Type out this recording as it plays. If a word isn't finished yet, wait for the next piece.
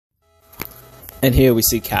And here we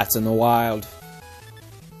see cats in the wild.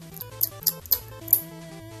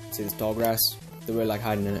 See this tall grass? They were like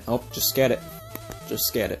hiding in it. Oh, just scared it. Just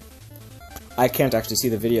scared it. I can't actually see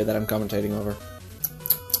the video that I'm commentating over.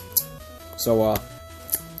 So,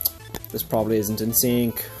 this probably isn't in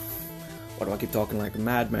sync. Why do I keep talking like a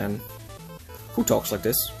madman? Who talks like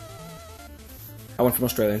this? I went from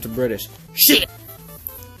Australian to British. Shit!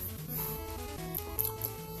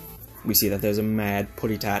 We see that there's a mad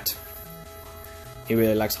putty tat. He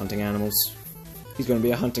really likes hunting animals. He's gonna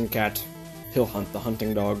be a hunting cat. He'll hunt the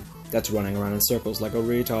hunting dog that's running around in circles like a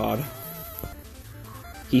retard.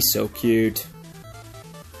 He's so cute.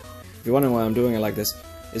 If you're wondering why I'm doing it like this,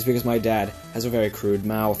 it's because my dad has a very crude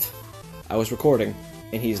mouth. I was recording,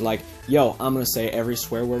 and he's like, yo, I'm gonna say every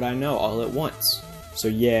swear word I know all at once. So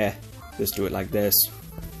yeah, let's do it like this.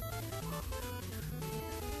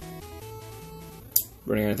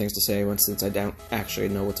 Running out of things to say since I don't actually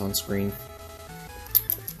know what's on screen.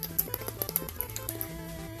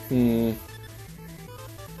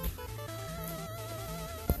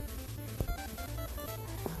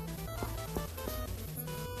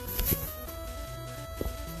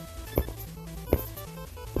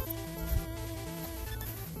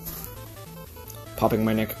 Popping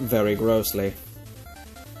my neck very grossly.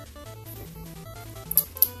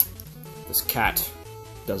 This cat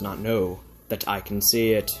does not know that I can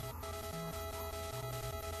see it.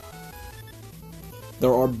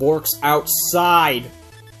 There are borks outside!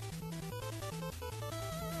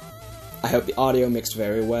 I hope the audio mixed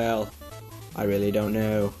very well. I really don't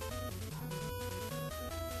know.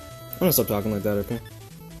 I'm gonna stop talking like that, okay?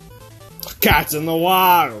 Cats in the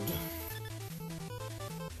wild!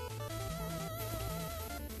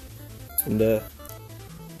 And, I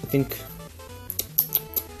think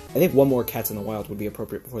one more Cats in the Wild would be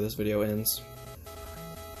appropriate before this video ends.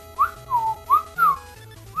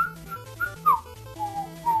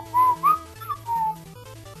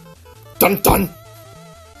 Dun dun!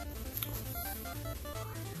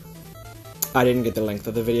 I didn't get the length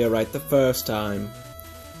of the video right the first time.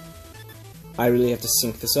 I really have to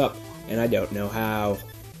sync this up, and I don't know how.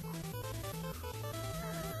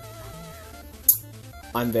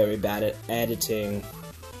 I'm very bad at editing.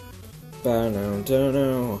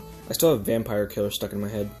 I still have Vampire Killer stuck in my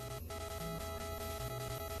head.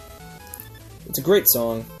 It's a great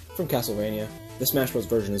song from Castlevania. The Smash Bros.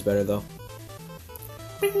 Version is better though.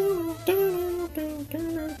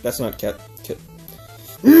 That's not cat.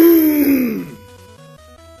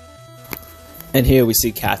 And here we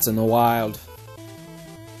see cats in the wild.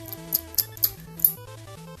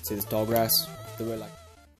 See this tall grass? They were like